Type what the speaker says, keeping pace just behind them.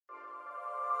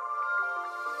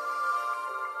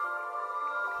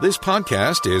This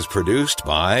podcast is produced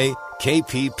by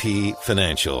KPP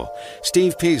Financial.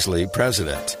 Steve Peasley,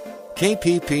 President.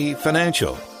 KPP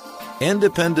Financial.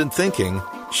 Independent thinking,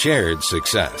 shared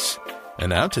success. And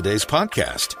now today's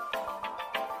podcast.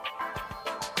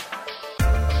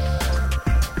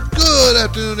 Good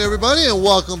afternoon, everybody, and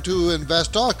welcome to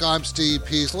Invest Talk. I'm Steve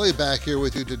Peasley, back here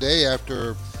with you today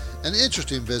after an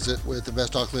interesting visit with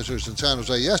Invest Talk listeners in San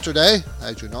Jose yesterday.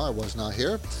 As you know, I was not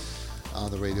here on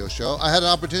the radio show. I had an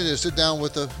opportunity to sit down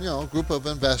with a group of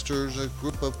investors, a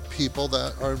group of people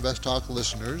that are Invest Talk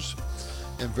listeners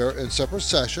in separate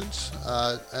sessions,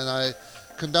 and I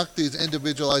conduct these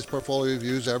individualized portfolio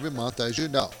reviews every month, as you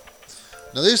know.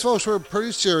 Now, these folks were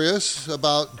pretty serious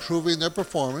about improving their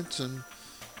performance and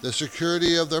the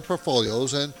security of their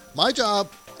portfolios, and my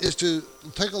job is to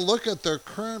take a look at their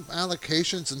current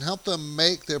allocations and help them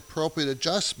make the appropriate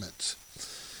adjustments.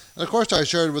 And of course, I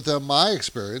shared with them my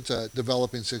experience at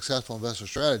developing successful investment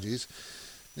strategies,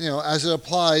 as it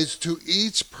applies to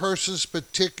each person's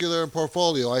particular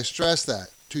portfolio. I stress that,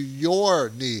 to your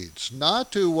needs,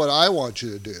 not to what I want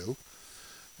you to do.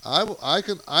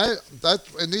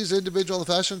 In these individual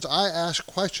sessions, I ask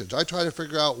questions. I try to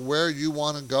figure out where you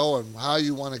want to go and how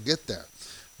you want to get there.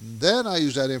 Then I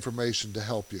use that information to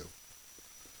help you.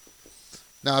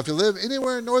 Now, if you live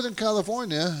anywhere in Northern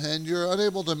California and you're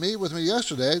unable to meet with me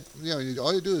yesterday,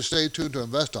 all you do is stay tuned to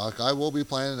Invest Talk. I will be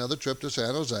planning another trip to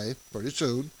San Jose pretty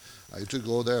soon. I usually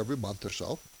go there every month or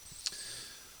so.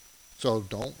 So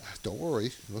don't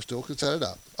worry. We still can set it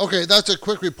up. Okay, that's a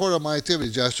quick report on my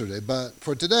activities yesterday. But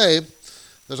for today,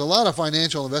 there's a lot of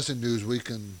financial investing news we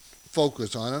can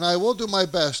focus on, and I will do my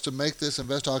best to make this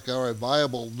Invest Talk Hour a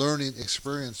viable learning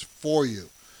experience for you.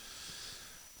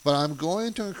 But I'm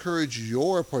going to encourage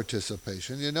your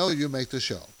participation. You make the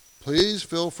show. Please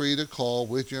feel free to call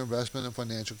with your investment and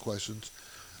financial questions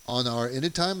on our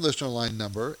Anytime Listener Line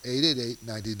number,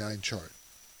 888-99-CHART.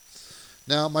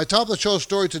 Now, my top of the show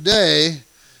story today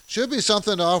should be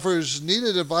something that offers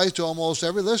needed advice to almost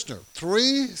every listener.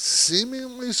 3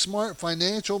 seemingly smart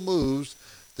financial moves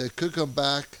that could come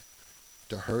back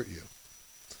to hurt you.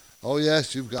 Oh,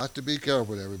 yes, you've got to be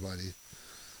careful, everybody.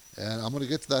 And I'm going to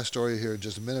get to that story here in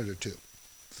just a minute or two.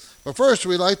 But first,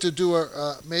 we'd like to do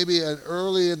maybe an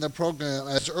early in the program.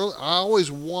 I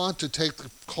always want to take the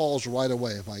calls right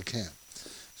away if I can.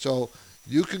 So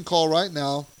you can call right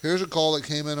now. Here's a call that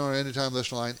came in on our Anytime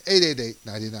Listener Line,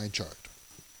 888-99-CHART.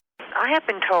 I have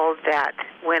been told that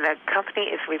when a company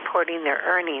is reporting their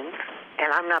earnings,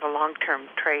 and I'm not a long-term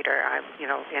trader, I'm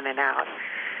in and out,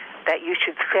 that you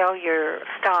should sell your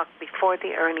stock before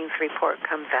the earnings report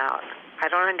comes out. I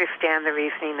don't understand the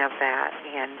reasoning of that,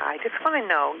 and I just want to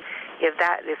know if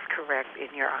that is correct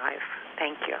in your eyes.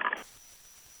 Thank you.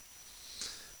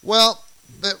 Well,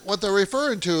 what they're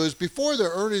referring to is before the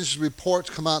earnings reports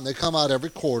come out, and they come out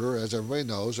every quarter, as everybody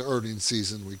knows, the earnings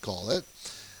season we call it.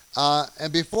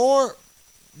 And before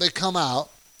they come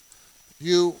out,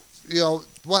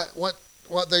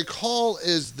 what they call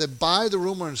is the buy the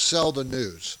rumor and sell the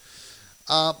news.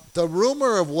 The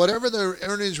rumor of whatever the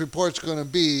earnings report's going to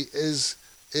be is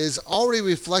already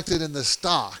reflected in the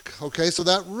stock. Okay, so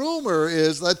that rumor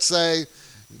is, let's say,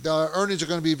 the earnings are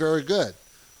going to be very good.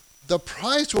 The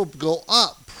price will go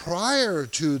up prior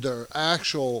to the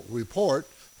actual report.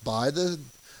 Buy the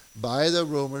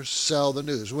rumor, sell the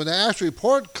news. When the actual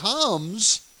report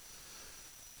comes,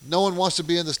 no one wants to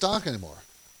be in the stock anymore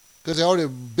because they already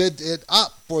bid it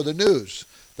up for the news.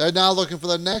 They're now looking for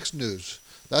the next news.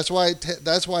 That's why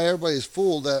everybody's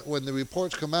fooled that when the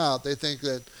reports come out, they think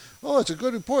that, it's a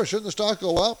good report. Shouldn't the stock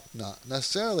go up? Not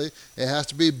necessarily. It has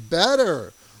to be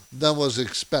better than was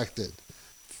expected.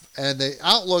 And the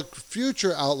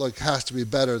future outlook has to be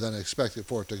better than expected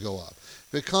for it to go up.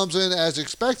 If it comes in as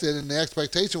expected and the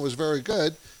expectation was very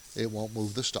good, it won't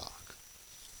move the stock.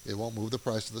 It won't move the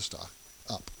price of the stock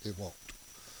up. It won't.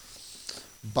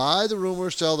 Buy the rumor,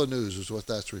 sell the news is what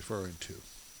that's referring to.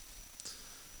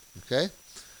 Okay?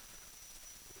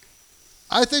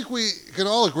 I think we can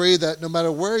all agree that no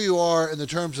matter where you are in the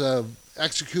terms of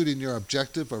executing your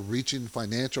objective of reaching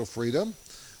financial freedom,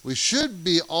 we should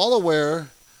be all aware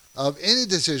of any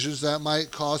decisions that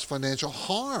might cause financial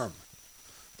harm.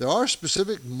 There are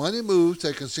specific money moves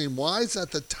that can seem wise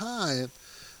at the time,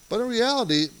 but in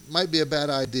reality might be a bad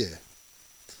idea.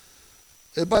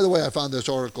 And by the way, I found this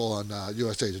article on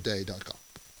usatoday.com.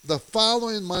 The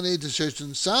following money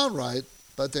decisions sound right,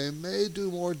 but they may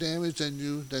do more damage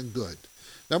than good.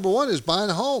 Number one is buying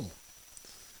a home.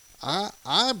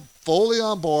 I'm fully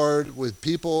on board with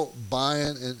people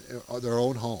buying their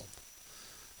own home.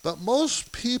 But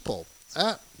most people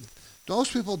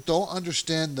don't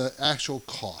understand the actual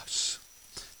costs.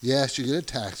 Yes, you get a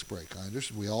tax break.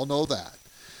 We all know that.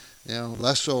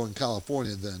 Less so in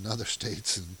California than other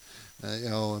states, and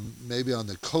maybe on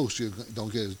the coast you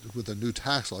don't get with the new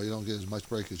tax law. You don't get as much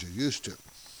break as you used to.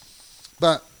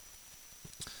 But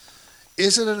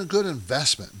is it a good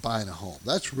investment buying a home?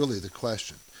 That's really the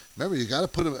question. Remember, you got to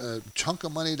put a chunk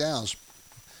of money down,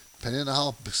 depending on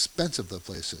how expensive the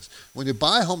place is. When you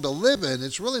buy a home to live in,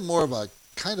 it's really more of a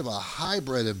kind of a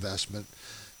hybrid investment,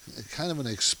 kind of an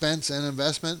expense and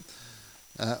investment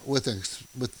with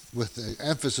the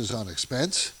emphasis on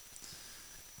expense.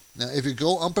 Now, if you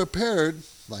go unprepared,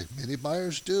 like many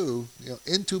buyers do,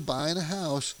 into buying a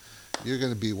house, you're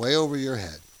going to be way over your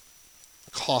head,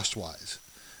 cost-wise,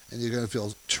 and you're going to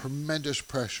feel tremendous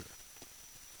pressure.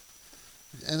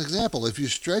 An example: if you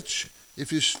stretch your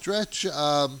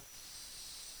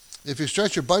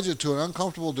budget to an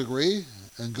uncomfortable degree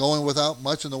and going without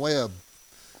much in the way of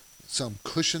some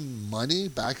cushion money,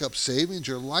 backup savings,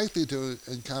 you're likely to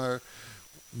encounter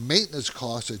maintenance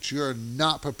costs that you're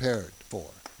not prepared for.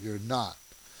 You're not.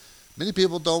 Many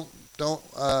people don't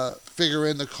figure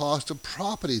in the cost of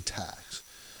property tax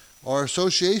or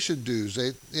association dues.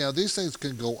 These things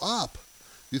can go up.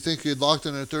 You think you'd locked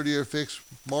in a 30-year fixed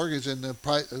mortgage and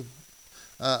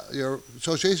your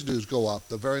association dues go up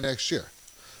the very next year.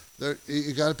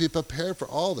 You got to be prepared for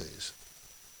all these.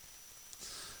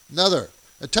 Another,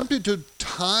 attempting to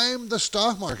time the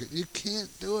stock market. You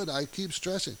can't do it. I keep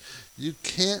stressing. You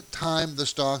can't time the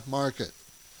stock market.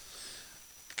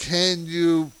 Can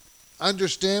you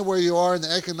understand where you are in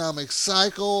the economic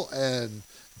cycle and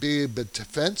be a bit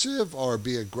defensive or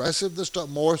be aggressive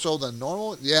more so than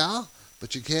normal? Yeah,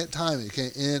 but you can't time it. You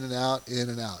can't in and out, in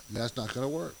and out. That's not going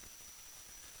to work.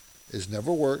 It's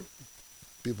never worked.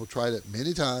 People tried it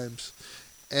many times.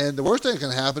 And the worst thing that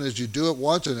can happen is you do it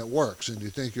once and it works, and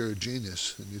you think you're a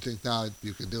genius, and you think now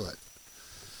you can do it.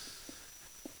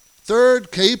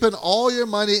 Third, keeping all your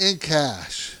money in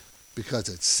cash because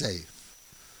it's safe.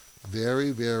 Very,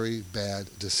 very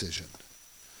bad decision.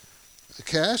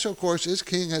 Cash, of course, is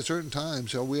king at certain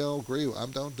times, so we all agree. I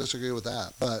don't disagree with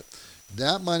that. But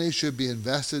that money should be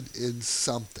invested in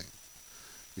something.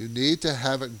 You need to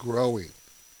have it growing.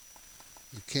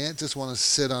 You can't just want to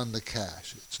sit on the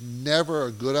cash. It's never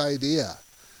a good idea.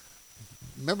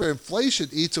 Remember, inflation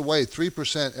eats away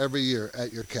 3% every year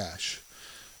at your cash.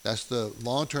 That's the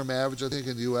long-term average, I think,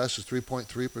 in the U.S. is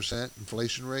 3.3%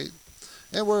 inflation rate.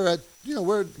 And we're at,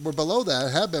 we're below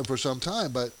that, have been for some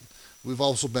time, but we've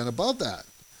also been above that.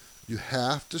 You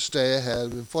have to stay ahead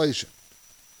of inflation.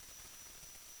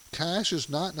 Cash is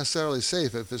not necessarily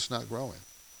safe if it's not growing.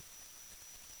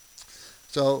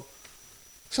 So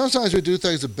sometimes we do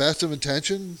things the best of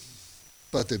intention,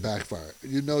 but they backfire.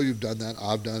 You've done that.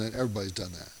 I've done it. Everybody's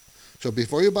done that. So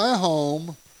before you buy a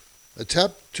home,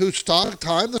 attempt to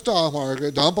time the stock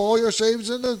market, dump all your savings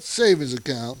in the savings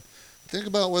account. Think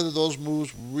about whether those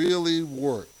moves really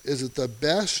work. Is it the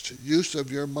best use of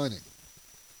your money?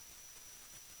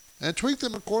 And tweak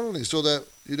them accordingly so that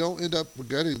you don't end up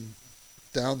regretting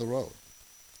down the road.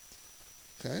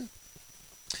 Okay?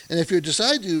 And if you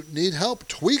decide you need help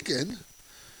tweaking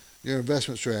your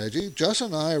investment strategy,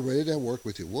 Justin and I are ready to work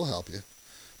with you. We'll help you.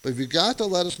 But you've got to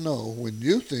let us know when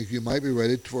you think you might be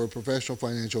ready for a professional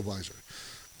financial advisor.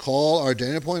 Call our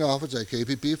Dana Point office at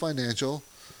KPP Financial.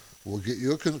 We'll get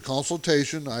you a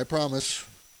consultation, I promise.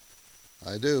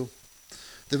 I do.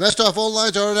 The InvestTalk phone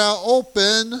lines are now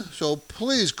open, so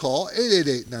please call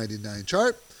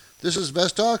 888-99-CHART. This is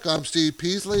InvestTalk. I'm Steve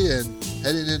Peasley, and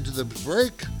heading into the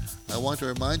break, I want to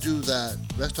remind you that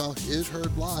InvestTalk is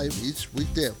heard live each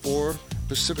weekday at 4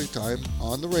 Pacific time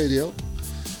on the radio,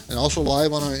 and also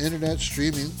live on our internet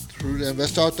streaming through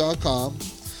investtalk.com.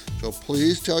 So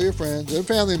please tell your friends and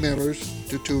family members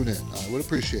to tune in. I would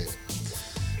appreciate it.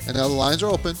 And now the lines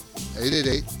are open,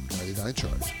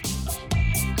 888-99-CHART.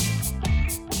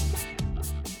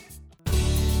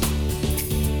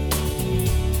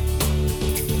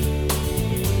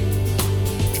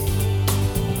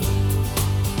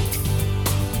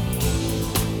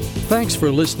 Thanks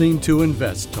for listening to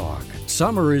Invest Talk.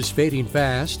 Summer is fading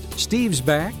fast, Steve's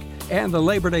back, and the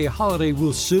Labor Day holiday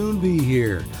will soon be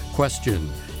here. Question: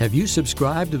 have you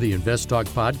subscribed to the Invest Talk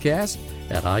podcast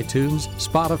at iTunes,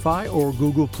 Spotify, or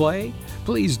Google Play?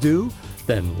 Please do.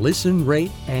 Then listen,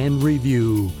 rate, and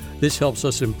review. This helps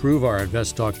us improve our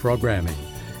Invest Talk programming.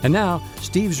 And now,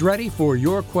 Steve's ready for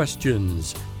your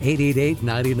questions.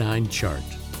 888-99-CHART.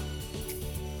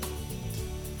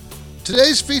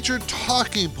 Today's featured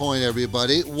talking point,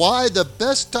 everybody, why the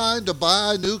best time to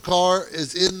buy a new car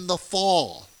is in the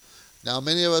fall. Now,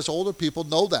 many of us older people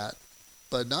know that,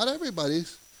 but not everybody.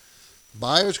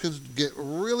 Buyers can get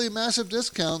really massive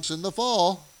discounts in the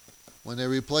fall when they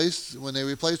replace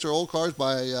their old cars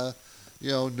by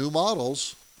new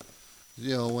models.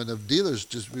 When the dealers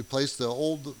just replace the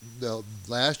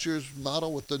last year's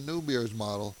model with the new year's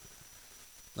model.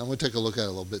 I'm going to take a look at it a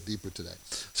little bit deeper today.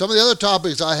 Some of the other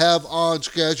topics I have on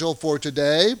schedule for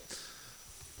today.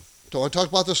 So I want to talk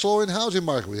about the slowing housing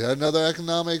market. We had another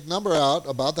economic number out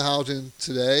about the housing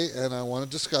today, and I want to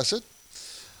discuss it.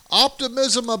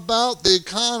 Optimism about the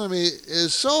economy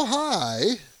is so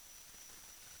high,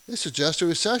 it suggests a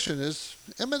recession is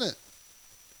imminent.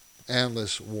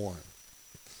 Analysts warn.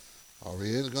 Are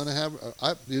we going to have,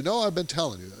 I've been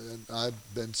telling you, and I've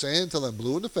been saying until I'm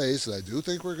blue in the face that I do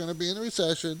think we're going to be in a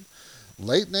recession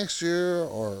late next year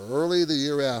or early the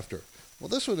year after. Well,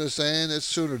 this one is saying it's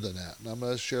sooner than that, and I'm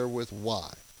going to share with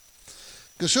why.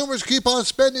 Consumers keep on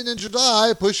spending in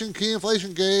July, pushing key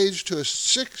inflation gauge to a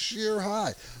 6-year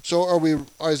high. So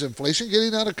is inflation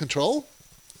getting out of control?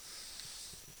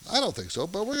 I don't think so,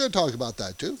 but we're going to talk about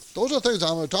that too. Those are things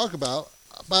I'm going to talk about.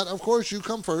 But, of course, you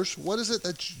come first. What is it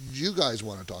that you guys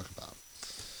want to talk about?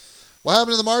 What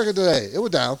happened in the market today? It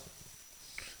was down.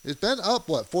 It's been up,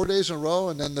 4 days in a row,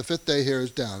 and then the fifth day here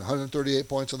is down. 138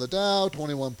 points on the Dow,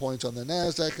 21 points on the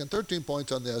NASDAQ, and 13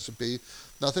 points on the S&P.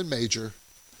 Nothing major.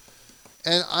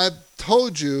 And I've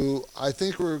told you, I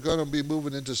think we're going to be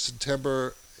moving into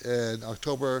September and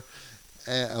October,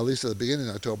 and at least at the beginning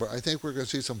of October. I think we're going to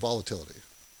see some volatility.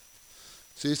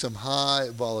 See some high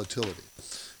volatility.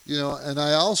 And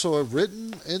I also have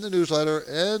written in the newsletter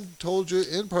and told you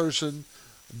in person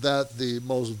that the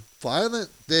most violent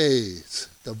days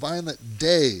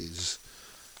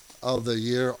of the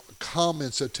year come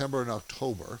in September and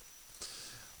October.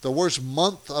 The worst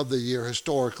month of the year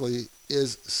historically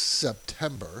is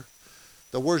September.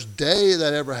 The worst day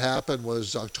that ever happened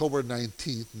was October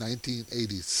 19th,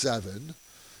 1987,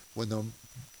 when the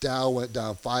Dow went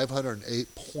down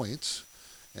 508 points.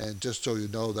 And just so you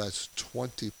know, that's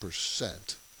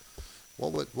 20%.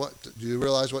 What do you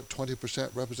realize what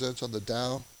 20% represents on the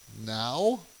Dow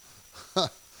now?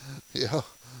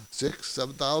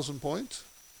 7,000 points.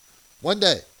 One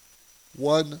day.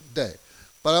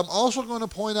 But I'm also going to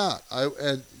point out,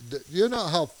 you know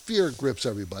how fear grips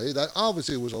everybody. That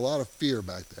obviously was a lot of fear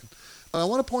back then. But I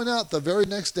want to point out the very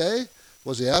next day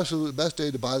was the absolute best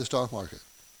day to buy the stock market.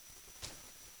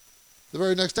 The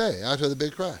very next day after the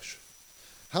big crash.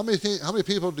 How many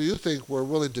people do you think were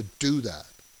willing to do that?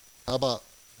 How about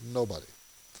nobody?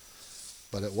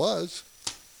 But it was.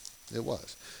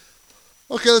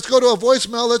 Okay, let's go to a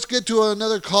voicemail. Let's get to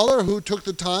another caller who took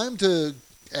the time to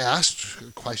ask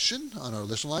a question on our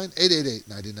listen line,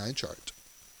 888-99-CHART.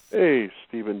 Hey,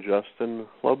 Steve and Justin.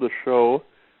 Love the show.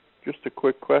 Just a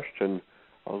quick question.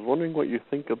 I was wondering what you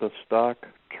think of the stock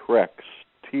Trex,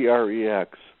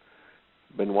 T-R-E-X.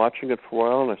 Been watching it for a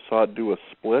while, and I saw it do a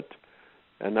split.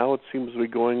 And now it seems to be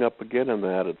going up again in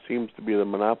that. It seems to be the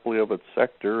monopoly of its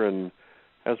sector and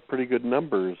has pretty good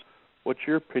numbers. What's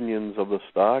your opinions of the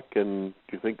stock, and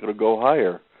do you think it'll go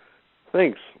higher?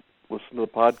 Thanks. Listen to the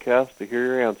podcast to hear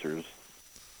your answers.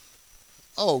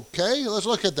 Okay, let's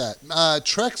look at that.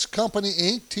 Trex Company,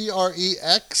 Inc.,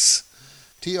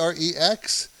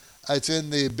 T-R-E-X. It's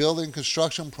in the building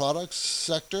construction products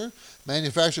sector.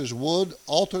 Manufactures wood,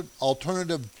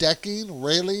 alternative decking,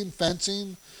 railing,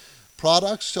 fencing,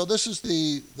 products. So this is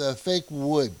the fake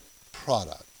wood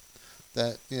product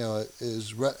that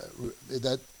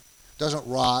that doesn't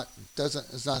rot,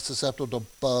 is not susceptible to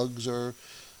bugs or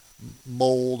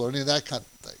mold or any of that kind of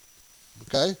thing.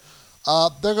 Okay,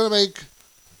 they're going to make,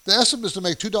 the estimate is to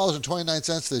make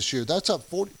 $2.29 this year. That's up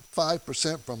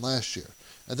 45% from last year,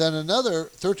 and then another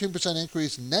 13%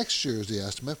 increase next year is the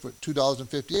estimate for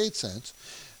 $2.58.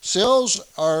 Sales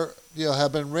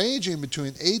have been ranging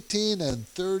between 18 and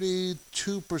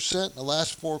 32% in the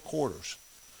last 4 quarters.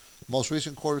 Most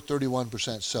recent quarter,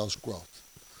 31% sales growth.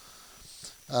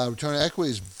 Return on equity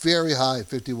is very high,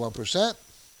 51%.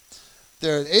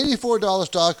 They're an $84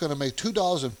 stock, going to make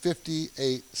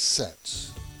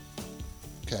 $2.58.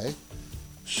 Okay,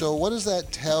 so what does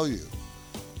that tell you?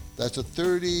 That's a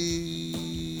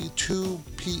 32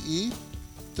 PE.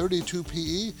 32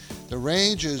 PE. The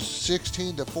range is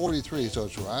 16 to 43, so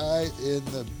it's right in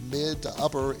the mid to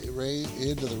upper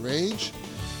end of the range.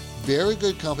 Very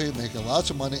good company, making lots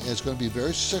of money, and it's going to be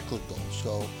very cyclical.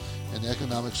 So in the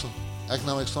economic slump,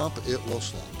 it will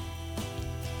slump.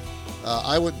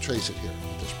 I wouldn't trace it here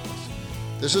at this point.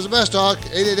 This is the Best Talk,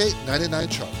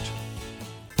 888-99-CHART.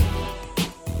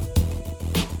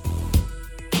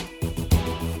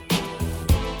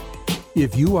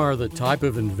 If you are the type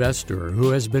of investor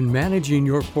who has been managing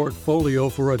your portfolio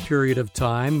for a period of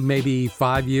time, maybe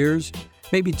 5 years,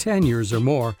 maybe 10 years or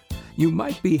more, you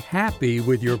might be happy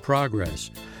with your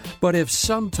progress. But if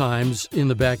sometimes in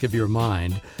the back of your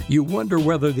mind you wonder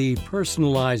whether the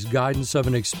personalized guidance of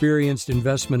an experienced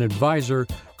investment advisor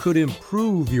could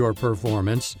improve your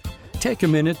performance, take a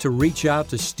minute to reach out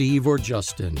to Steve or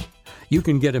Justin. You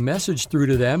can get a message through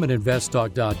to them at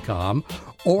investtalk.com,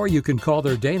 or you can call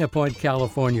their Dana Point,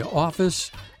 California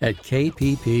office at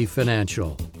KPP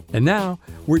Financial. And now,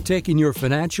 we're taking your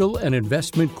financial and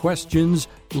investment questions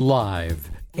live.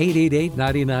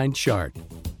 888-99-CHART.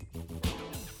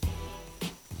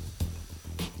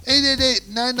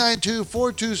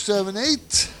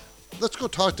 888-992-4278. Let's go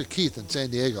talk to Keith in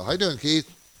San Diego. How you doing, Keith?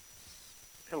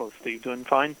 Hello, Steve. Doing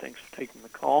fine. Thanks for taking the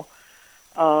call.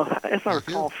 As I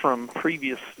recall from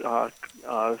previous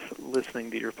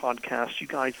listening to your podcast, you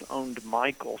guys owned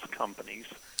Michael's companies.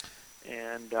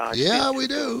 And yeah, we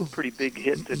do. Pretty big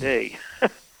hit today.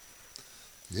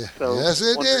 Yeah. So yes,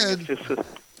 it did.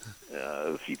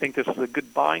 If you think this is a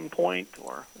good buying point,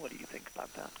 or what do you think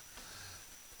about that?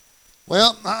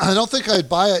 Well, I don't think I'd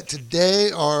buy it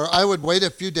today, or I would wait a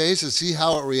few days to see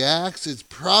how it reacts. It's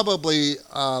probably,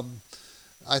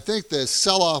 I think the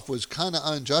sell-off was kind of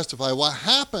unjustified. What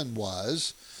happened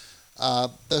was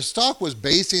the stock was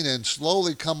basing and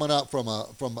slowly coming up from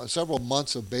several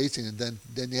months of basing, and then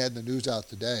you had the news out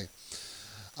today.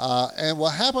 And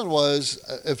what happened was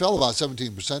it fell about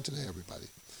 17% today, everybody.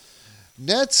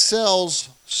 Net sales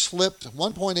slipped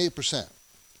 1.8%.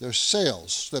 Their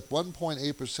sales slipped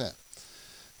 1.8%.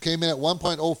 Came in at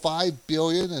 $1.05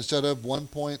 billion instead of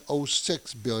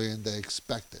 $1.06 billion they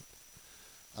expected.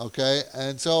 Okay,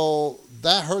 and so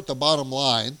that hurt the bottom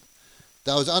line.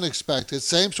 That was unexpected.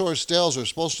 Same store sales are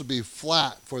supposed to be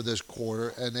flat for this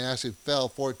quarter, and they actually fell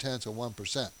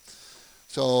 0.4%.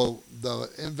 So the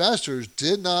investors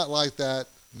did not like that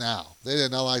now. They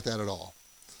did not like that at all.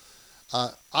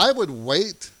 I would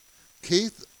wait,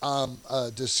 Keith,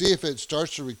 to see if it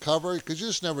starts to recover, because you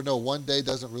just never know. One day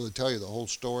doesn't really tell you the whole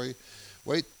story.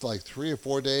 Wait like 3 or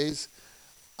 4 days.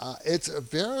 It's a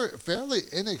fairly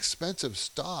inexpensive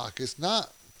stock. It's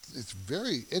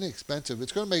very inexpensive.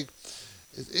 It's going to make,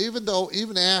 even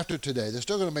after today, they're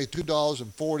still going to make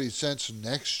 $2.40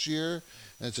 next year,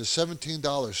 and it's a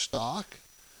 $17 stock.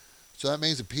 So that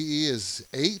means the PE is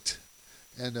 8,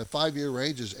 and the 5-year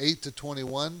range is 8 to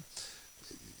 21.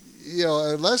 You know,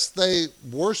 unless they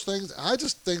worse things, I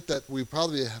just think that we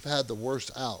probably have had the worst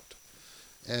out,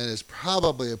 and it's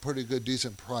probably a pretty good,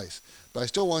 decent price. But I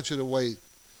still want you to wait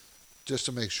just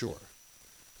to make sure.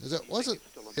 It wasn't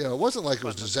like it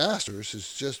was disastrous.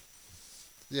 It's just,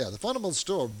 the fundamentals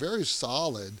still are very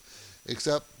solid,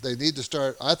 except they need to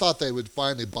start. I thought they would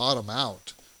finally bottom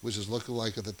out, which is looking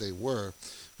like that they were,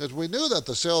 because we knew that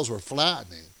the sales were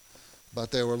flattening, but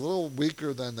they were a little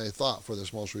weaker than they thought for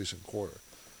this most recent quarter.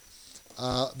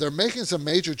 They're making some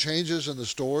major changes in the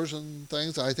stores and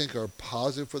things I think are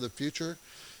positive for the future.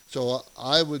 So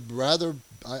I would rather,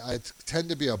 I tend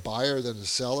to be a buyer than a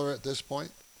seller at this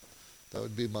point. That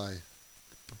would be my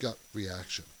gut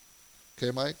reaction.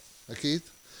 Okay, Mike?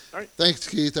 Keith? All right. Thanks,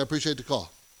 Keith. I appreciate the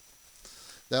call.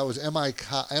 That was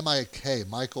MIK,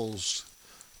 Michael's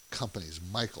Companies.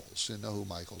 Michael's. You know who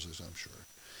Michael's is, I'm sure.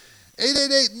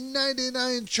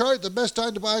 888-99-CHART. The best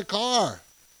time to buy a car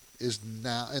is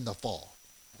now in the fall.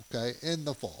 Okay, in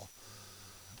the fall.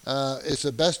 It's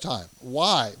the best time.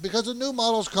 Why? Because the new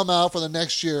models come out for the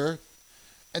next year,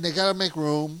 and they got to make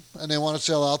room, and they want to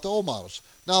sell out the old models.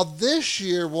 Now, this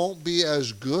year won't be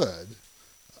as good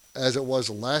as it was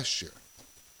last year.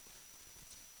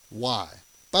 Why?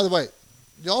 By the way,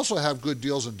 you also have good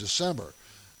deals in December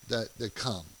that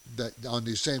come on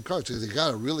these same cars. So they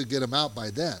got to really get them out by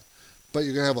then. But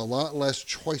you're going to have a lot less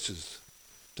choices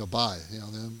to buy. You know,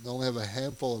 they only have a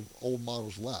handful of old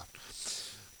models left.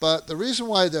 But the reason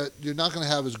why that you're not going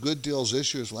to have as good deals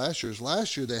this year as last year is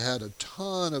last year they had a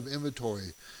ton of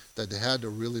inventory that they had to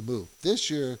really move. This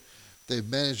year they've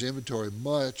managed inventory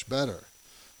much better.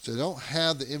 So they don't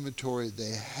have the inventory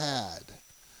they had.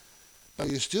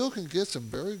 But you still can get some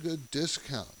very good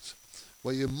discounts.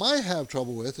 What you might have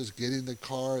trouble with is getting the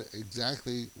car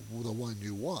exactly the one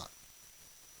you want.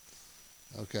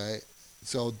 Okay?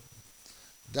 So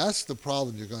that's the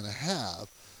problem you're going to have.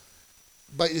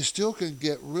 But you still can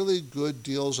get really good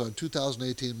deals on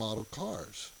 2018 model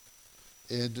cars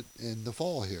in the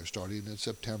fall here, starting in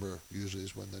September, usually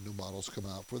is when the new models come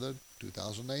out for the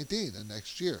 2019 and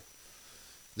next year.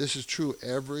 This is true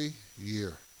every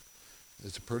year.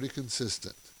 It's pretty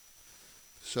consistent.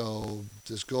 So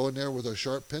just go in there with a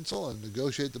sharp pencil and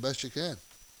negotiate the best you can.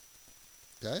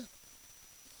 Okay?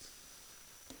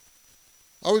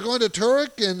 Are we going to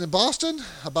Turek in Boston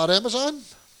about Amazon?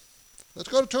 Let's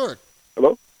go to Turek.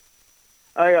 Hello?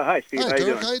 Hi, Steve. Hi, How you Turk.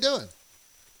 doing? How you doing?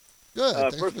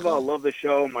 Good. First of all, I love the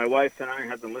show. My wife and I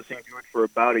have been listening to it for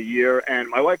about a year, and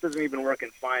my wife doesn't even work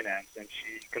in finance, and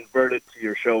she converted to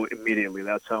your show immediately.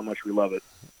 That's how much we love it.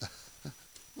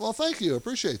 Well, thank you.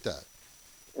 Appreciate that.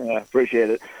 Appreciate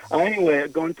it. Anyway,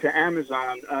 going to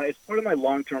Amazon, it's part of my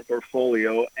long-term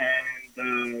portfolio,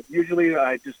 and usually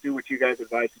I just do what you guys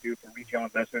advise to do for retail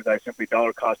investors. I simply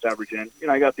dollar cost average in.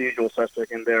 I got the usual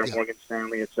suspect in there, Morgan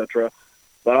Stanley, etc.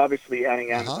 But obviously,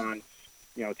 adding Amazon,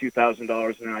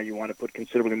 $2,000 now, you want to put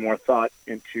considerably more thought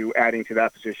into adding to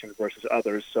that position versus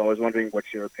others. So I was wondering what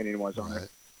your opinion was on it.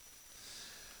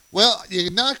 Well,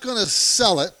 you're not going to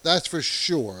sell it, that's for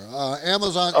sure.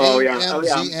 Amazon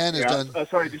AMZN is done.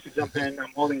 Sorry, just to jump in,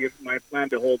 I'm holding it. My plan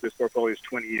to hold this portfolio is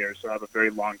 20 years, so I have a very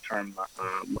long-term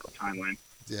timeline.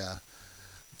 Yeah.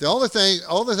 The only thing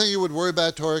you would worry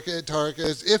about, Tarek,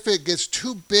 is if it gets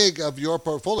too big of your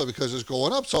portfolio because it's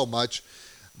going up so much,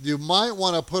 you might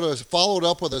want to follow it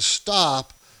up with a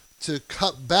stop to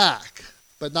cut back,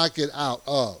 but not get out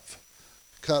of.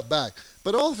 Cut back.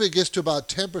 But only if it gets to about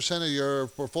 10% of your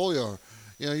portfolio.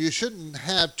 You shouldn't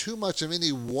have too much of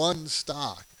any one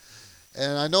stock.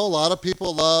 And I know a lot of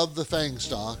people love the FANG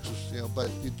stocks, but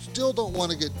you still don't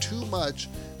want to get too much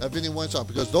of any one stock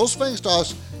because those FANG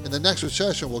stocks in the next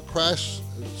recession will crash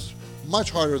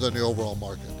much harder than the overall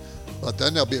market. But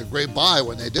then they'll be a great buy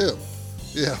when they do.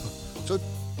 Yeah.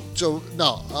 So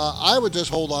no, I would just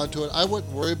hold on to it. I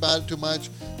wouldn't worry about it too much.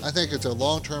 I think it's a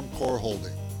long-term core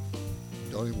holding.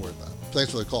 Don't even worry about it.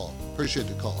 Thanks for the call. Appreciate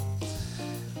the call.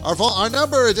 Our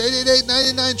number is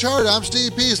 888-99-CHART. I'm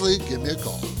Steve Peasley. Give me a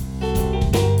call.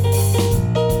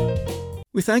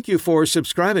 We thank you for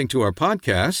subscribing to our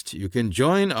podcast. You can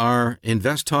join our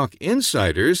Invest Talk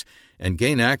Insiders and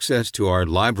gain access to our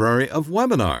library of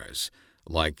webinars,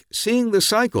 like Seeing the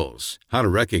Cycles, How to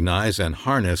Recognize and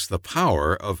Harness the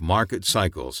Power of Market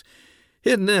Cycles.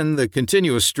 Hidden in the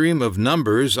continuous stream of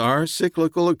numbers are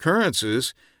cyclical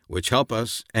occurrences, which help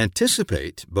us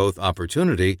anticipate both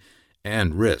opportunity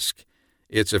and risk.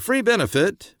 It's a free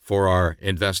benefit for our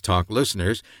Invest Talk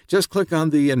listeners. Just click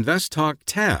on the Invest Talk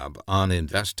tab on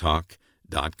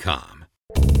investtalk.com.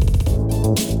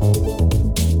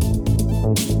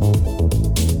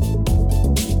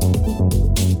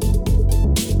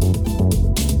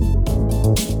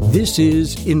 This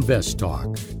is Invest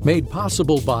Talk, made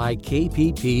possible by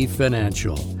KPP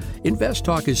Financial. Invest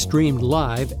Talk is streamed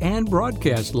live and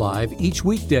broadcast live each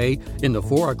weekday in the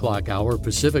 4 o'clock hour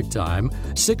Pacific Time,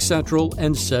 6 Central,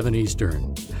 and 7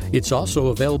 Eastern. It's also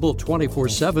available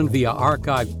 24/7 via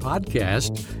archived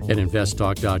podcast at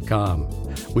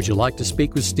investtalk.com. Would you like to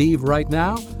speak with Steve right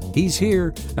now? He's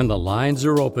here, and the lines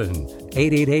are open.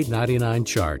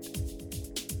 888-99-CHART.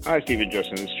 Hi, Steve and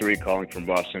Justin. This is Sheree calling from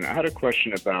Boston. I had a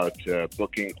question about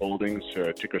Booking Holdings,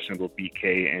 ticker symbol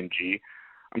BKNG.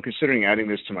 I'm considering adding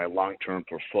this to my long-term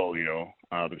portfolio.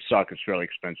 The stock is fairly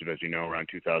expensive, as you know, around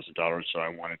 $2,000, so I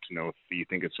wanted to know if you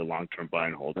think it's a long-term buy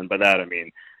and hold. And by that, I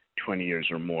mean 20 years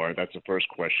or more. That's the first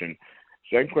question.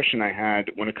 Second question I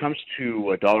had, when it comes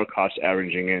to dollar cost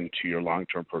averaging into your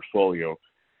long-term portfolio,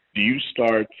 do you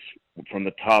start from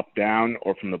the top down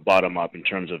or from the bottom up in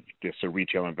terms of just a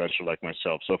retail investor like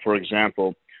myself? So, for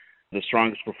example, the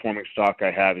strongest performing stock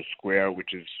I have is Square,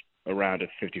 which is around a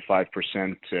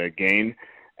 55% gain.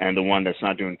 And the one that's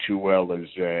not doing too well is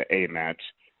AMAT,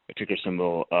 a ticker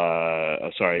symbol,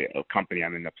 a company,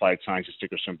 Applied Sciences,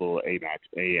 ticker symbol AMAT,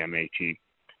 A-M-A-T,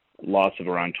 loss of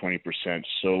around 20%.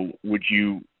 So would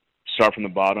you start from the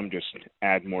bottom, just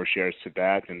add more shares to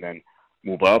that and then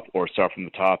move up, or start from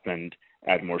the top and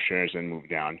add more shares and move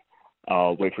down?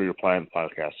 I'll wait for your reply on the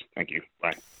podcast. Thank you.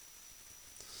 Bye.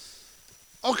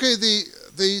 Okay,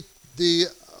 the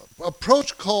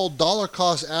approach called dollar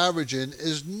cost averaging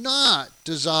is not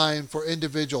designed for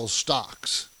individual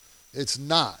stocks. It's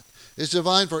not. It's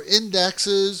designed for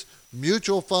indexes,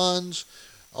 mutual funds,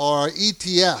 or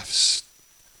ETFs.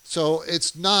 So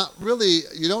it's not really,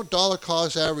 you don't dollar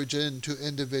cost average into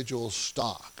individual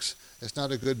stocks. It's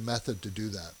not a good method to do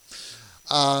that.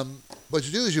 What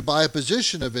you do is you buy a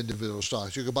position of individual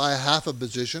stocks. You can buy a half a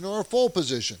position or a full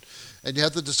position. And you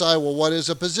have to decide, well, what is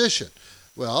a position?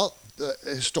 Well,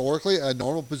 historically, a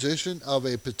normal position of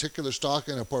a particular stock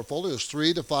in a portfolio is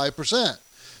 3 to 5%.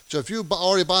 So if you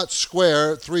already bought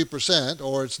Square at 3%,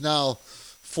 or it's now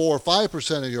 4 or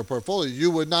 5% of your portfolio, you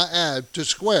would not add to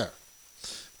Square.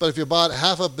 But if you bought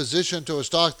half a position to a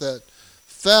stock that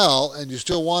fell and you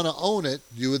still want to own it,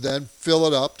 you would then fill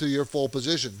it up to your full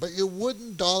position. But you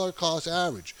wouldn't dollar cost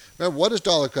average. Remember, what is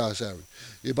dollar cost average?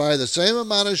 You buy the same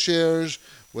amount of shares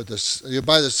use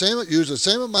the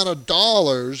same amount of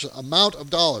dollars, $1,000,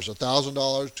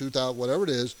 $2,000, whatever it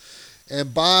is,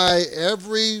 and buy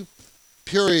every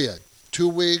period, 2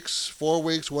 weeks, 4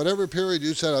 weeks, whatever period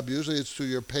you set up. Usually it's through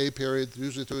your pay period,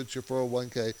 usually through it's your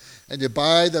 401k, and you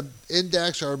buy the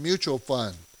index or mutual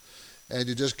fund, and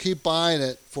you just keep buying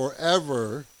it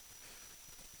forever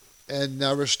and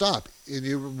never stop. And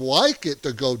you like it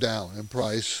to go down in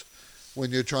price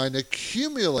when you're trying to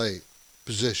accumulate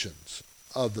positions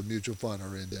of the mutual fund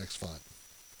or index fund.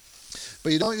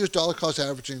 But you don't use dollar cost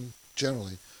averaging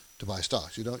generally to buy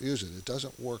stocks. You don't use it. It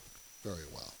doesn't work very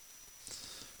well.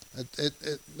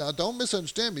 Now, don't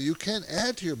misunderstand me. You can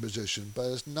add to your position,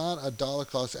 but it's not a dollar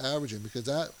cost averaging, because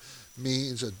that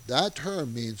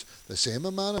term means the same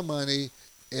amount of money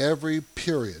every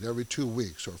period, every 2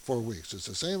 weeks or 4 weeks. It's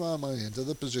the same amount of money into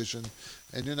the position,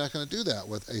 and you're not going to do that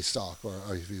with a stock or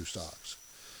a few stocks.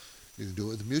 You can do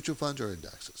it with mutual funds or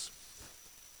indexes.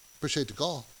 Appreciate the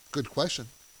call. Good question.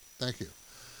 Thank you.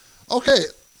 Okay,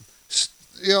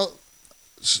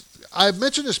 I've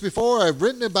mentioned this before. I've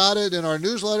written about it in our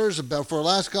newsletters for the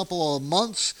last couple of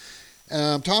months, and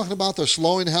I'm talking about the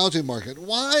slowing housing market.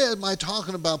 Why am I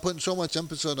talking about putting so much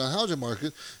emphasis on the housing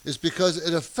market? Is because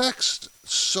it affects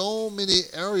so many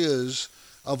areas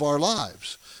of our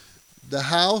lives. The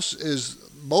house is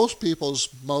most people's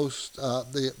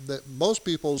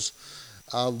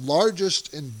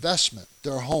largest investment,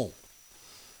 their home.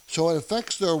 So it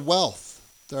affects their wealth.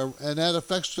 And that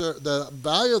affects the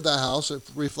value of the house. It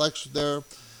reflects their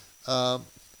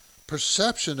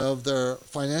perception of their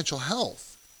financial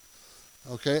health.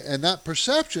 Okay, and that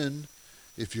perception,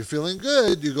 if you're feeling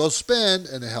good, you go spend,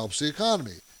 and it helps the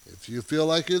economy. If you feel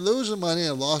like you're losing money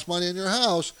and lost money in your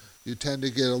house, you tend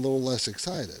to get a little less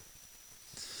excited.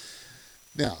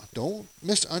 Now, don't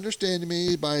misunderstand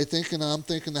me by thinking I'm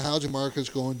thinking the housing market's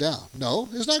going down. No,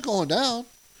 it's not going down.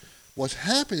 What's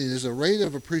happening is the rate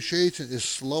of appreciation is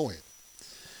slowing,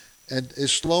 and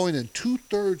is slowing in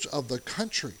 2/3 of the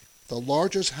country, the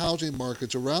largest housing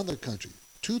markets around the country.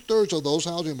 2/3 of those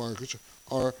housing markets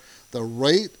are the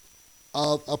rate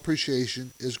of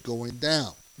appreciation is going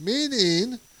down,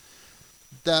 meaning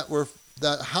that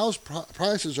house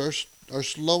prices are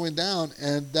slowing down,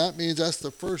 and that means that's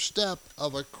the first step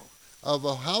of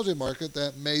a housing market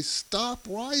that may stop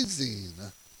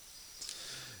rising.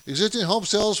 Existing home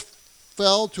sales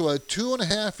fell to a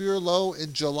 2.5-year low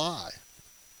in July,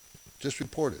 just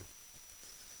reported.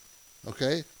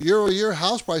 Okay, year-over-year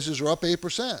house prices are up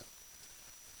 8%,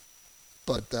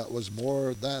 but that was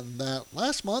more than that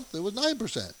last month. It was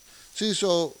 9%. See,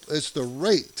 so it's the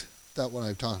rate that what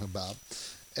I'm talking about,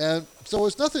 and so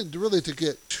it's nothing really to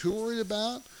get too worried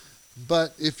about.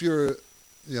 But if you're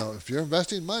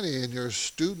investing money and you're a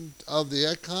student of the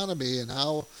economy and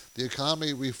how the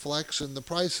economy reflects in the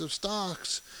price of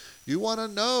stocks, you want to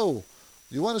know.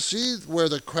 You want to see where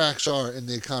the cracks are in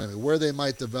the economy, where they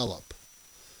might develop.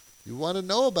 You want to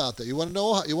know about that. You want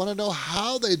to know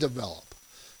how they develop.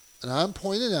 And I'm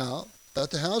pointing out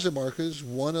that the housing market is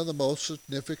one of the most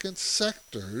significant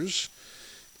sectors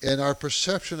in our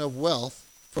perception of wealth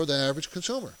for the average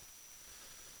consumer.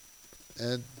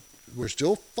 And we're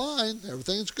still fine.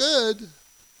 Everything's good.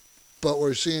 But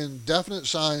we're seeing definite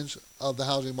signs of the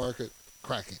housing market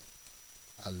cracking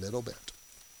a little bit.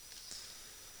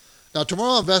 Now,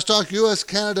 tomorrow on Invest Talk,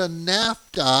 U.S.-Canada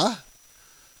NAFTA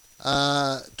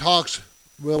talks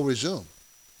will resume.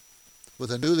 With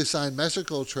a newly signed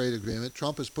Mexico trade agreement,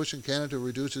 Trump is pushing Canada to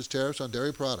reduce its tariffs on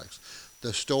dairy products.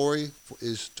 The story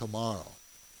is tomorrow.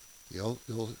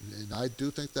 And I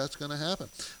do think that's going to happen.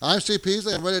 I'm Steve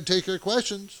Peasley. I'm ready to take your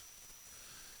questions.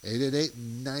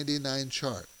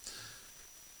 888-99-CHART.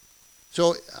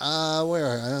 So,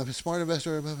 where? I'm a smart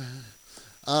investor.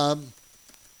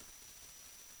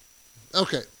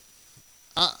 Okay.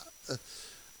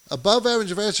 Above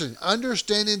average investing,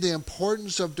 understanding the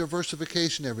importance of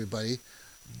diversification, everybody.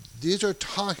 These are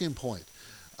talking points.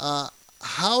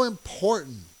 How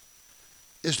important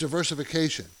is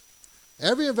diversification?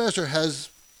 Every investor who has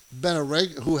been a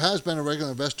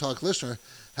regular Invest Talk listener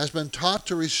has been taught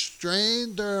to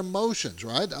restrain their emotions,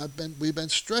 right? We've been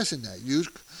stressing that. Use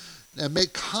and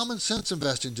make common sense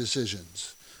investing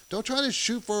decisions. Don't try to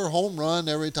shoot for a home run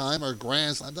every time or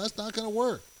grand slam. That's not going to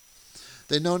work.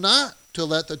 They know not to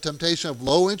let the temptation of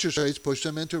low interest rates push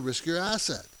them into a riskier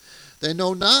asset. They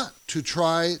know not to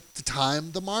try to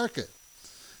time the market.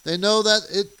 They know that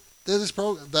this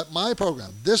program,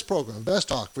 Invest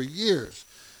Talk, for years,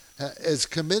 is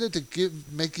committed to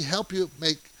help you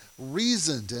make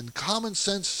reasoned and common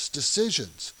sense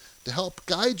decisions to help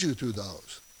guide you through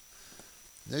those.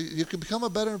 You can become a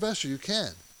better investor. You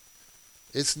can.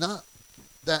 It's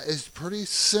pretty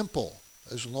simple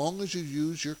as long as you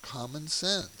use your common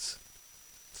sense.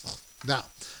 Now,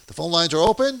 the phone lines are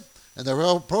open, And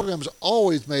the program is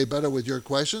always made better with your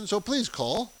questions, so please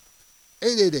call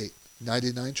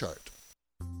 888-99-CHART.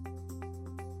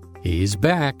 He's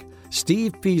back.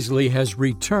 Steve Peasley has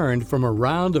returned from a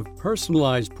round of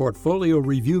personalized portfolio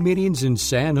review meetings in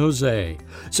San Jose.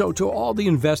 So to all the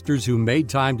investors who made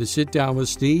time to sit down with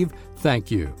Steve, thank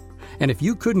you. And if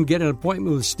you couldn't get an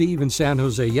appointment with Steve in San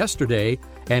Jose yesterday,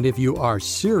 and if you are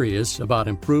serious about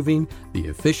improving the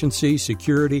efficiency,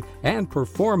 security, and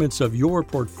performance of your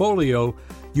portfolio,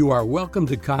 you are welcome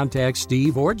to contact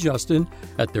Steve or Justin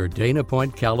at their Dana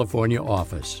Point, California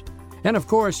office. And of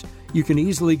course, you can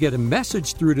easily get a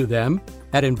message through to them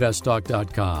at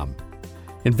investtalk.com.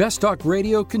 InvestTalk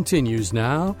Radio continues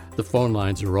now. The phone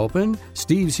lines are open.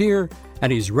 Steve's here,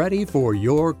 and he's ready for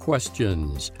your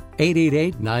questions.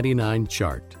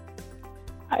 888-99-CHART.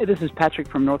 Hi, this is Patrick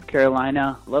from North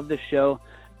Carolina. Love the show.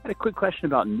 I had a quick question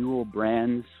about Newell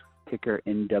Brands, ticker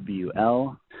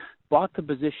NWL. Bought the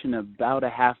position about a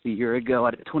half a year ago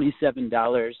at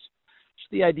 $27.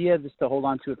 The idea is to hold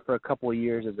on to it for a couple of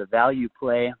years as a value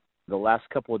play. The last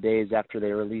couple of days after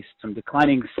they released some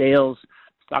declining sales,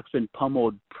 stock's been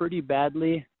pummeled pretty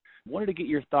badly. Wanted to get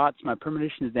your thoughts. My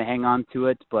premonition is to hang on to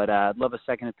it, but I'd love a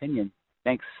second opinion.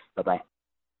 Thanks. Bye-bye.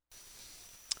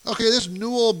 Okay, this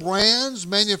Newell Brands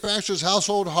manufactures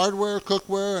household hardware,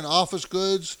 cookware, and office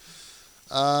goods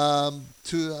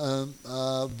to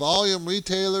volume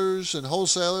retailers and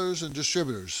wholesalers and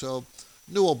distributors. So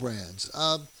Newell Brands.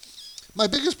 My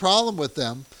biggest problem with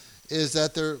them is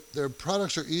that their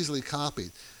products are easily copied.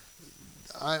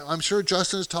 I'm sure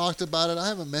Justin has talked about it. I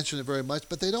haven't mentioned it very much,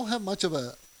 but they don't have much of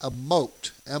a moat,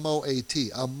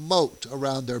 M-O-A-T, a moat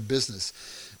around their business,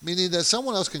 meaning that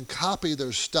someone else can copy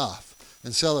their stuff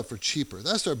and sell it for cheaper.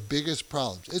 That's their biggest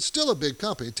problem. It's still a big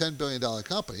company, $10 billion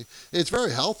company. It's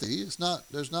very healthy. There's not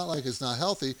like it's not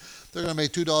healthy. They're going to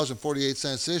make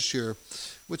 $2.48 this year,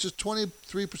 which is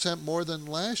 23% more than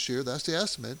last year. That's the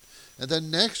estimate. And then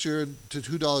next year to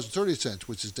 $2.30,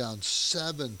 which is down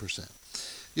 7%.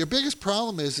 Your biggest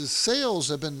problem is sales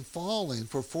have been falling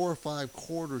for 4 or 5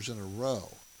 quarters in a row.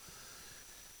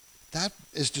 That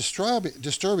is disturbing.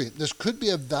 This could be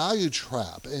a value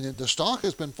trap, and the stock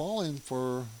has been falling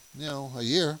for a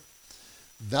year.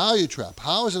 Value trap.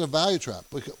 How is it a value trap?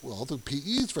 Well, the PE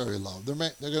is very low. They're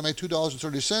going to make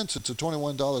 $2.30. It's a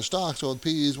 $21 stock, so the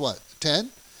PE is what, 10?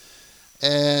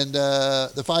 And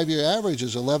the 5-year average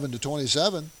is 11 to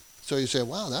 27. So you say,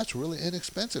 wow, that's really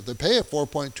inexpensive. They pay a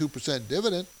 4.2%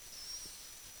 dividend.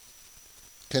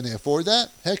 Can they afford that?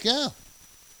 Heck yeah.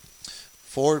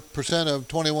 4% of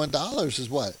 $21 is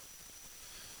what?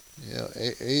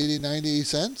 80, 90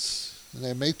 cents? And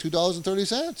they make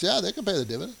 $2.30. Yeah, they can pay the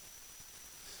dividend.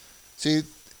 See,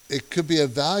 it could be a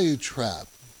value trap.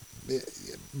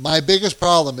 My biggest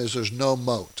problem is there's no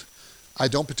moat. I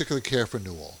don't particularly care for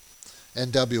Newell.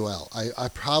 NWL. I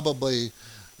probably,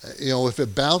 if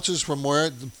it bounces from where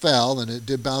it fell, and it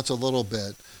did bounce a little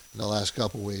bit in the last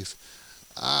couple of weeks,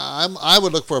 I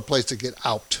would look for a place to get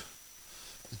out.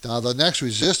 Now, the next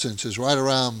resistance is right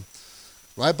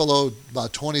below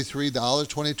about $23,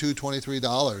 $22,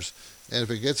 $23. And if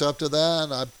it gets up to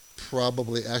that, I'd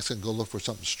probably exit and go look for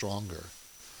something stronger.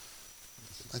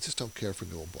 I just don't care for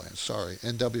Newell Brands. Sorry.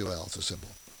 NWL is a symbol.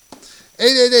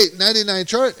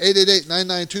 888-99-CHART,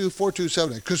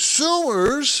 888-992-4278.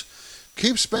 Consumers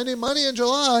keep spending money in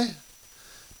July,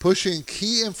 pushing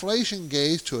key inflation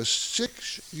gauge to a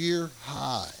 6-year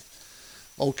high.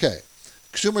 Okay.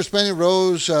 Consumer spending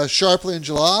rose sharply in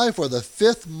July for the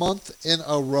 5th month in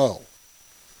a row.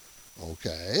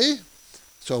 Okay.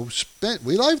 So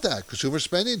we like that. Consumer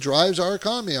spending drives our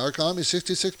economy. Our economy is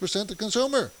 66% the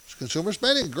consumer. Consumer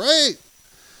spending, great.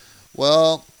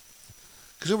 Well,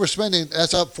 consumer spending,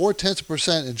 that's up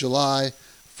 0.4% in July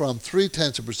from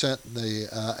 0.3%.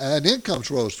 And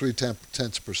incomes rose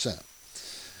 0.3%.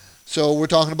 So we're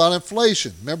talking about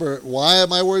inflation. Remember, why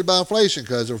am I worried about inflation?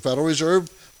 Because the Federal Reserve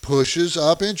pushes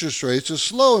up interest rates to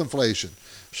slow inflation.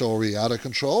 So are we out of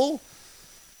control?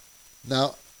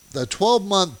 Now, the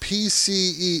 12-month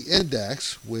PCE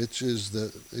index, which is the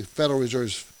Federal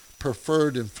Reserve's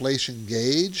preferred inflation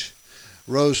gauge,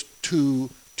 rose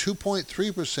to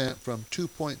 2.3% from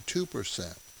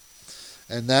 2.2%.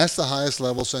 And that's the highest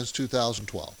level since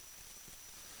 2012.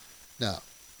 Now,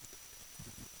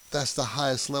 that's the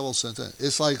highest level since then.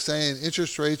 It's like saying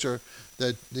interest rates are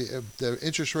that the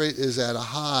interest rate is at a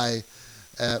high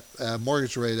at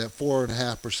mortgage rate at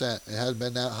 4.5%. It hasn't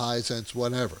been that high since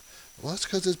whatever. Well, that's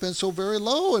because it's been so very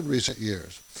low in recent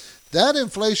years. That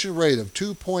inflation rate of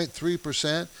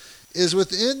 2.3% is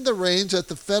within the range that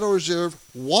the Federal Reserve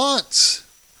wants.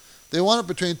 They want it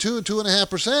between 2 and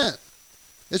 2.5%.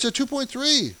 It's at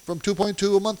 2.3 from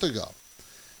 2.2 a month ago.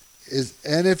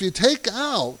 And if you take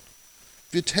out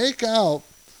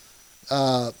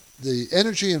the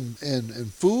energy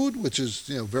and food, which is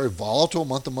very volatile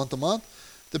month to month to month,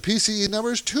 the PCE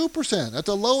number is 2% at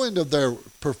the low end of their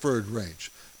preferred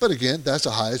range. But again, that's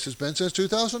the highest it's been since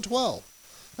 2012.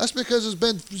 That's because it's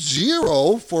been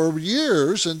zero for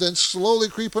years and then slowly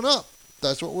creeping up.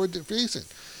 That's what we're facing.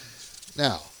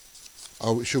 Now,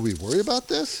 should we worry about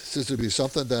this? Should it be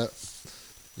something that,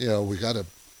 we got to,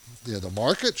 the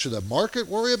market, should the market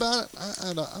worry about it?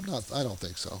 I don't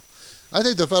think so. I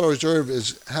think the Federal Reserve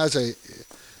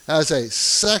has a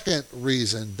second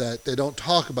reason that they don't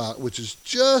talk about, which is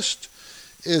just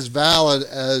as valid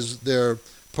as their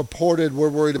purported, we're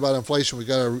worried about inflation, we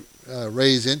got to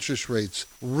raise interest rates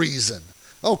reason.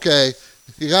 Okay,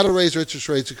 you got to raise interest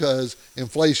rates because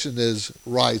inflation is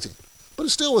rising. But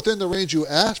it's still within the range you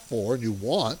asked for and you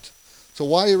want. So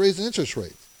why are you raising interest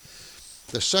rates?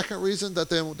 The second reason that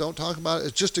they don't talk about it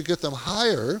is just to get them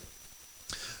higher,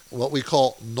 what we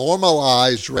call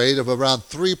normalized rate of around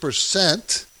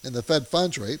 3% in the Fed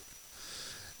funds rate.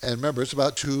 And remember, it's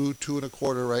about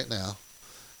 2.25 right now.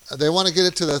 They want to get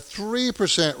it to the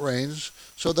 3% range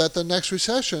so that the next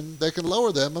recession, they can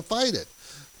lower them and fight it.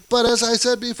 But as I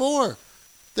said before,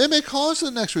 they may cause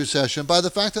the next recession by the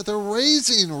fact that they're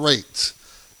raising rates.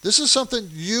 This is something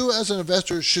you as an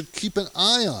investor should keep an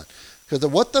eye on, because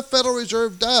what the Federal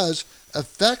Reserve does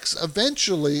affects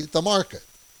eventually the market.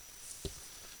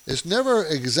 It's never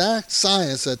exact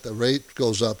science that the rate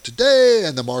goes up today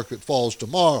and the market falls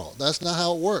tomorrow. That's not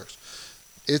how it works.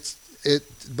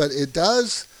 But it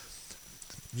does.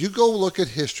 You go look at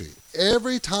history.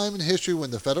 Every time in history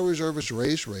when the Federal Reserve has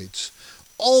raised rates,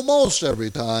 almost every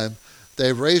time,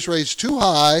 they've raised rates too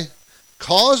high,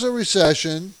 caused a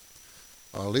recession,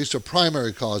 or at least a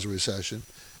primary cause of recession,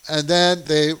 and then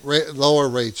they lower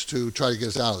rates to try to get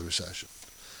us out of the recession.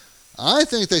 I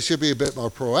think they should be a bit more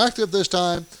proactive this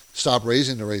time, stop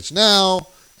raising the rates now,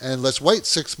 and let's wait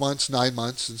 6 months, 9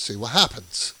 months, and see what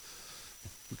happens.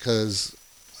 Because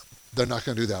they're not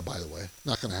going to do that, by the way.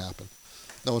 Not going to happen.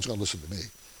 No one's going to listen to me.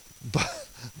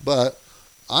 But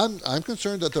I'm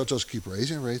concerned that they'll just keep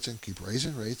raising rates and keep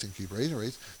raising rates and keep raising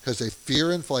rates because they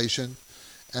fear inflation.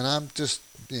 And I'm just,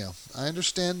 I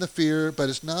understand the fear, but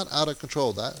it's not out of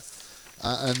control.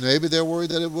 And maybe they're worried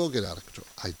that it will get out of control.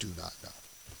 I do not know.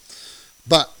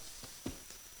 But,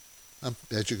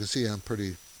 as you can see, I'm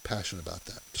pretty passionate about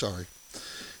that. Sorry.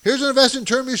 Here's an investing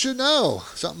term you should know.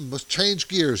 Something must change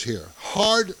gears here.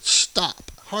 Hard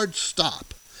stop. Hard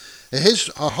stop. A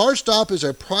hard stop is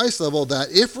a price level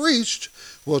that, if reached,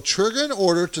 will trigger an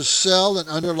order to sell an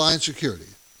underlying security.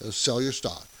 Sell your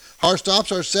stock. Hard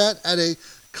stops are set at a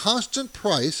constant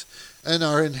price and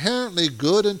are inherently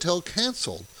good until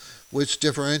canceled, which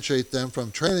differentiate them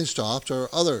from trailing stops or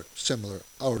other similar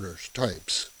order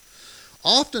types.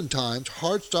 Oftentimes,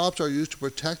 hard stops are used to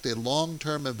protect a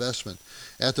long-term investment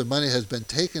after money has been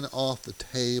taken off the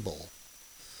table.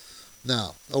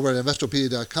 Now, over at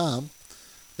Investopedia.com,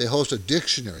 they host a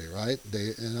dictionary, right?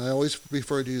 And I always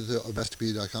refer to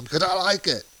Investopedia.com because I like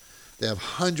it. They have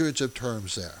hundreds of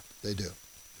terms there. They do.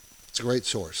 It's a great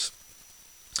source.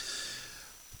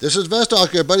 This is InvestTalk,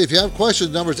 everybody. If you have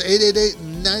questions, the number is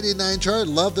 888-99-CHART.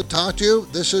 Love to talk to you.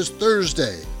 This is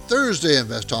Thursday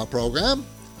InvestTalk program,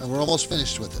 and we're almost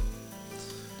finished with it.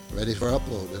 Ready for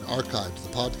upload and archive to the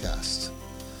podcast.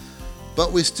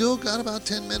 But we still got about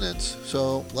 10 minutes,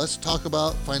 so let's talk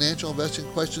about financial investing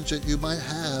questions that you might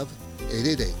have.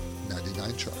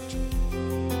 888-99-CHART.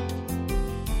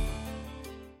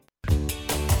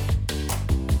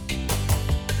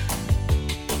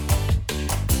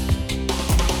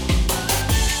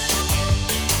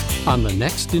 On the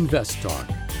next Invest Talk,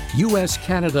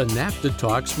 U.S.-Canada NAFTA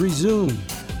talks resume.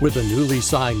 With a newly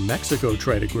signed Mexico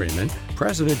trade agreement,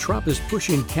 President Trump is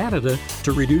pushing Canada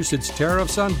to reduce its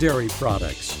tariffs on dairy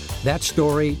products. That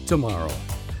story tomorrow.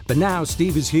 But now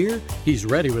Steve is here, he's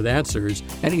ready with answers,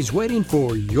 and he's waiting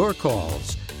for your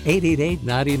calls.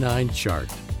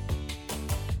 888-99-CHART.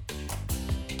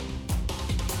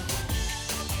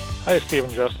 Hi, Steve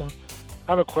and Justin.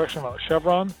 I have a question about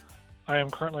Chevron. I am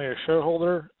currently a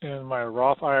shareholder in my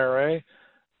Roth IRA.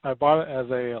 I bought it as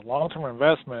a long-term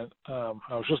investment. I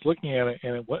was just looking at it,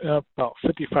 and it went up about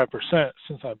 55%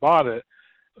 since I bought it,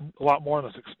 a lot more than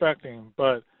I was expecting.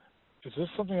 But is this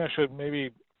something I should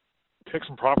maybe take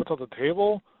some profits off the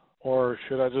table, or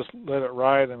should I just let it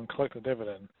ride and collect a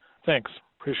dividend? Thanks.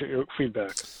 Appreciate your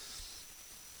feedback.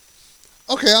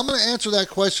 Okay, I'm going to answer that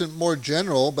question more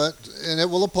general, and it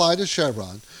will apply to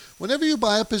Chevron. Whenever you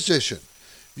buy a position,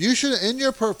 You should, in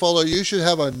your portfolio, you should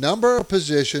have a number of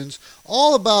positions,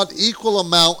 all about equal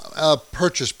amount of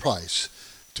purchase price.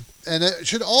 And it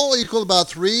should all equal about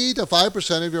 3 to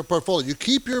 5% of your portfolio. You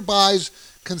keep your buys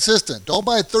consistent. Don't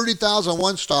buy 30,000 on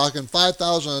one stock and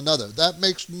 5,000 on another. That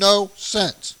makes no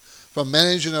sense from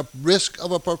managing a risk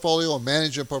of a portfolio or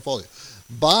managing a portfolio.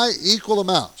 Buy equal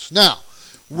amounts. Now,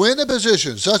 when a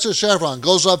position such as Chevron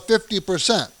goes up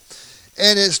 50%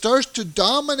 and it starts to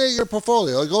dominate your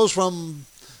portfolio, it goes from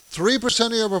 3%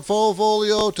 of your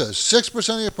portfolio to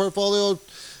 6% of your portfolio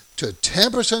to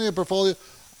 10% of your portfolio,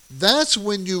 that's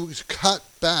when you cut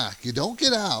back. You don't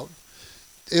get out.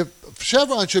 If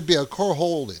Chevron should be a core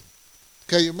holding.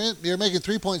 Okay, you're making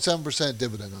 3.7%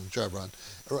 dividend on Chevron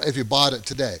if you bought it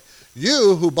today.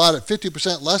 You, who bought it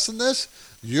 50% less than this,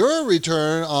 your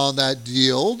return on that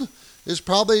yield is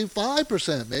probably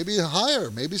 5%, maybe higher,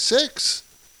 maybe 6%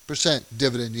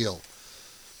 dividend yield.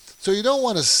 So you don't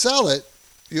want to sell it.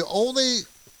 You only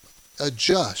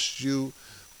adjust. You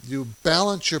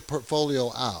balance your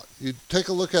portfolio out. You take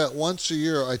a look at it once a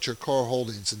year at your core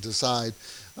holdings and decide,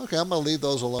 okay, I'm going to leave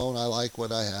those alone. I like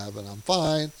what I have and I'm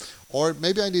fine. Or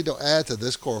maybe I need to add to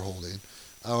this core holding.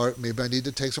 Or maybe I need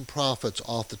to take some profits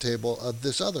off the table of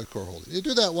this other core holding. You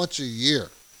do that once a year.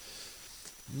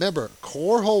 Remember,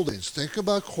 core holdings. Think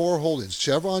about core holdings.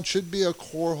 Chevron should be a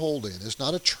core holding. It's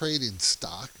not a trading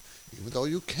stock, even though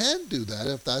you can do that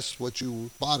if that's what you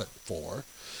bought it for.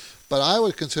 But I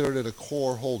would consider it a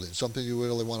core holding, something you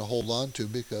really want to hold on to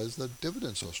because the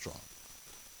dividend's so strong.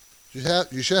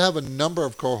 You should have a number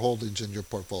of core holdings in your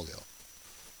portfolio,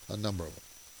 a number of them.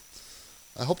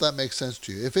 I hope that makes sense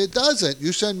to you. If it doesn't,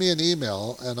 you send me an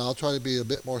email, and I'll try to be a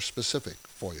bit more specific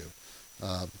for you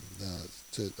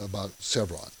about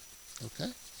Chevron.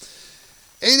 Okay?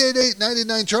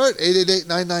 888-99-CHART,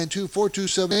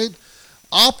 888-992-4278.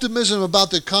 Optimism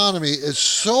about the economy is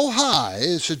so high,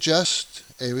 it suggests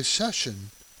a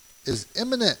recession is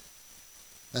imminent,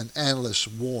 an analyst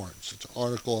warns. It's an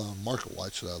article on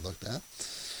MarketWatch that I looked at.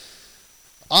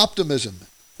 Optimism.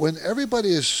 When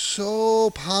everybody is so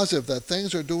positive that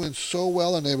things are doing so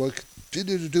well and they will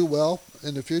continue to do well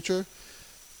in the future,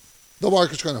 the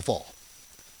market's going to fall.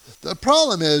 The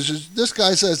problem is this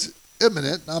guy says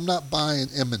imminent. I'm not buying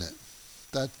imminent.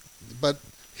 But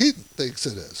he thinks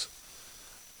it is.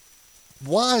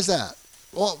 Why is that?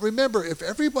 Well, remember, if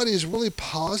everybody is really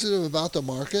positive about the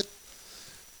market,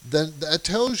 then that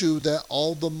tells you that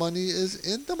all the money is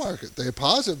in the market. They're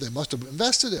positive. They must have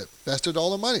invested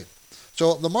all the money.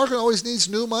 So the market always needs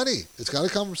new money. It's got to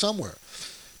come from somewhere.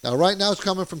 Now, right now, it's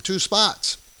coming from two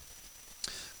spots.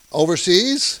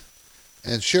 Overseas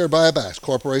and share buybacks.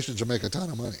 Corporations are making a ton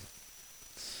of money.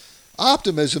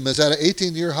 Optimism is at an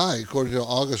 18-year high, according to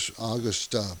August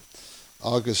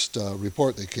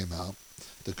report that came out.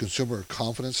 The consumer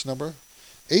confidence number,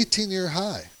 18-year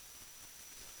high.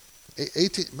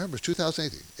 18. Remember, it's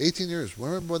 2018. 18 years.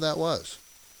 Remember when that was?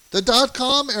 The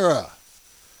dot-com era.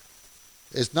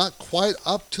 It's not quite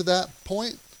up to that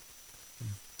point,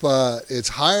 but it's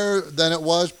higher than it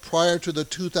was prior to the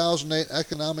 2008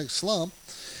 economic slump.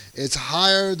 It's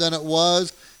higher than it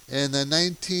was in the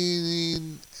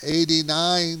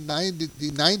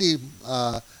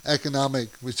 1989-90 economic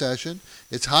recession.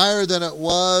 It's higher than it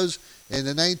was in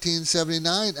the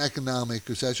 1979 economic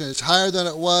recession. It's higher than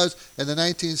it was in the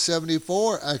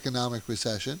 1974 economic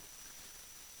recession.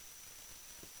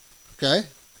 Okay?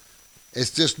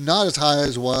 It's just not as high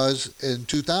as it was in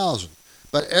 2000.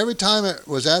 But every time it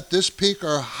was at this peak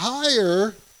or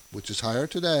higher, which is higher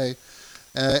today,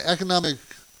 economic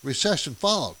recession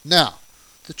followed. Now,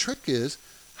 the trick is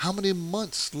how many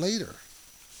months later?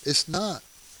 It's not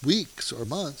weeks or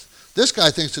months. This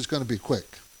guy thinks it's going to be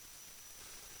quick.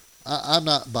 I'm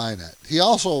not buying that. He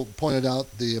also pointed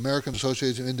out the American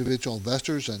Association of Individual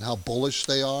Investors and how bullish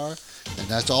they are, and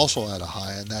that's also at a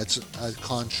high, and that's a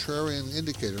contrarian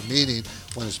indicator, meaning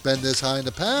when it's been this high in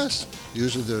the past,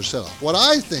 usually there's a sell-off. What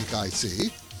I think I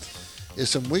see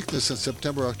is some weakness in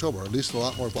September, October, or at least a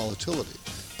lot more volatility.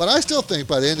 But I still think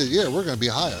by the end of the year, we're going to be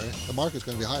higher. The market's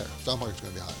going to be higher. The stock market's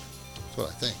going to be higher. That's what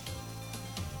I think.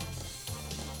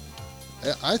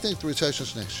 I think the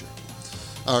recession's next year.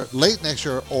 Or late next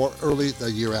year or early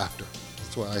the year after.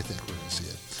 That's where I think we're going to see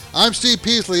it. I'm Steve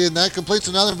Peasley, and that completes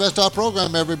another Invest Talk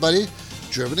program, everybody.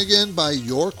 Driven again by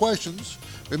your questions.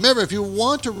 Remember, if you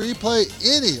want to replay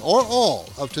any or all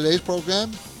of today's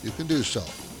program, you can do so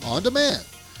on demand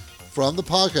from the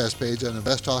podcast page at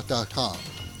investtalk.com.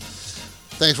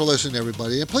 Thanks for listening,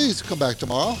 everybody, and please come back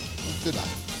tomorrow. Good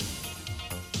night.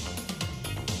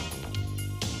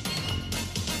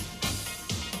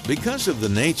 Because of the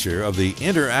nature of the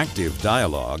interactive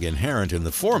dialogue inherent in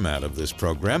the format of this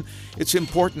program, it's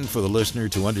important for the listener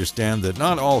to understand that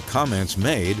not all comments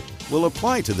made will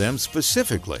apply to them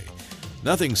specifically.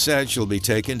 Nothing said shall be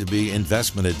taken to be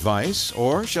investment advice,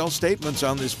 or shall statements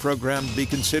on this program be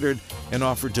considered an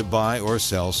offer to buy or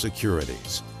sell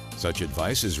securities. Such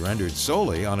advice is rendered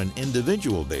solely on an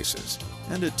individual basis,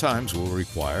 and at times will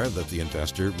require that the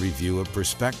investor review a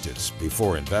prospectus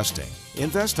before investing.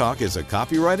 InvestTalk is a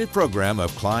copyrighted program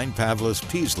of Klein Pavlis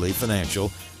Peasley Financial,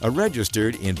 a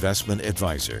registered investment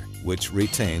advisor, which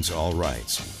retains all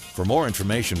rights. For more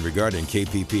information regarding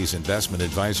KPP's investment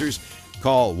advisors,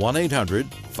 call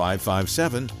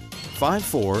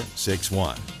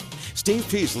 1-800-557-5461. Steve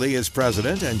Peasley is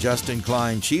President and Justin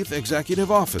Klein, Chief Executive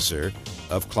Officer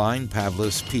of Klein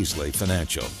Pavlis Peasley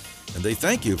Financial. And they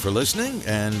thank you for listening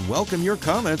and welcome your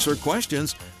comments or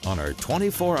questions on our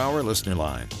 24-hour listener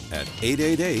line at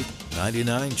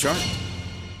 888-99-CHART.